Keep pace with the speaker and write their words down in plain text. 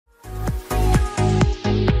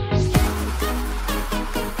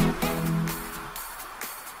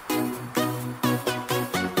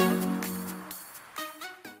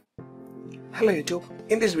Hello YouTube,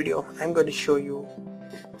 in this video I'm going to show you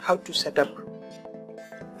how to set up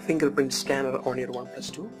fingerprint scanner on your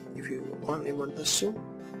OnePlus 2. If you want a OnePlus 2,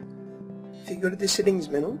 if you go to the settings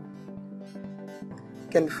menu, you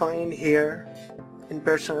can find here in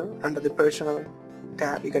personal, under the personal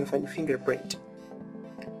tab you can find fingerprint.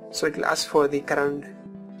 So it will ask for the current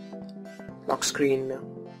lock screen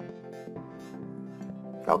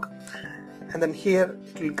lock, and then here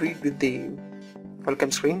it will greet with the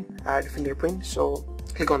welcome screen, add fingerprint. So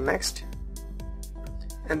click on next,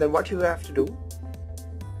 and then what you have to do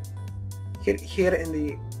here in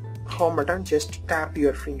the home button, just tap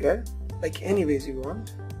your finger like any ways you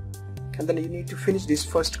want, and then you need to finish this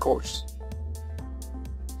first course.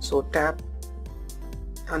 So tap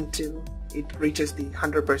until it reaches the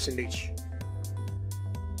 100%.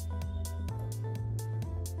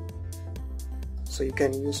 So you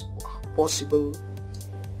can use possible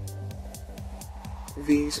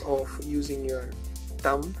ways of using your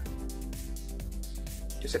thumb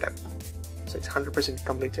to set up. So it's 100%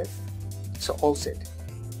 completed, so all set.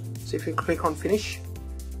 So if you click on finish,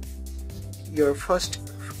 your first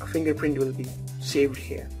fingerprint will be saved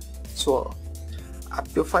here. So up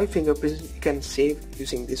to 5 fingerprints you can save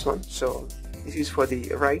using this one. So this is for the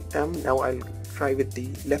right thumb. Now I'll try with the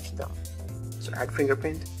left thumb. So add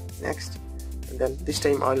fingerprint, next, and then this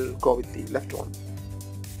time I'll go with the left one.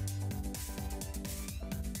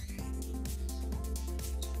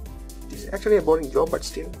 This is actually a boring job, but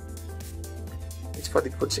still it's for the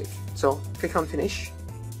good sake. So click on finish,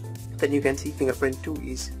 then you can see fingerprint 2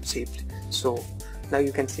 is saved. So now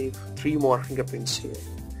you can save 3 more fingerprints here.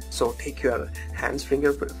 So take your hand's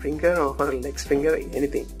finger or leg's finger,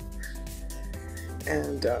 anything.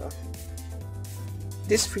 And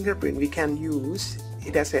this fingerprint we can use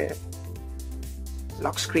it as a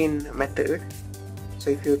lock screen method. So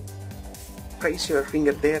if you place your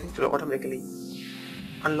finger there, it will automatically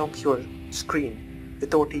unlock your screen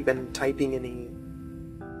without even typing any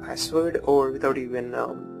password or without even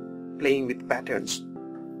playing with patterns.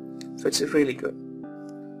 So it's really good.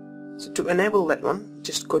 So to enable that one,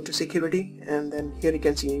 just go to security, and then here you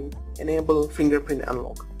can see enable fingerprint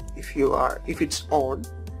unlock. If it's on,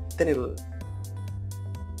 then it will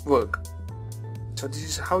work. So this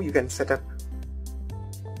is how you can set up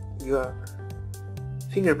your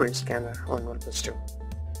fingerprint scanner on OnePlus 2.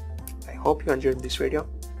 I hope you enjoyed this video.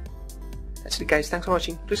 That's it guys, thanks for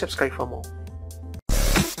watching. Please subscribe for more.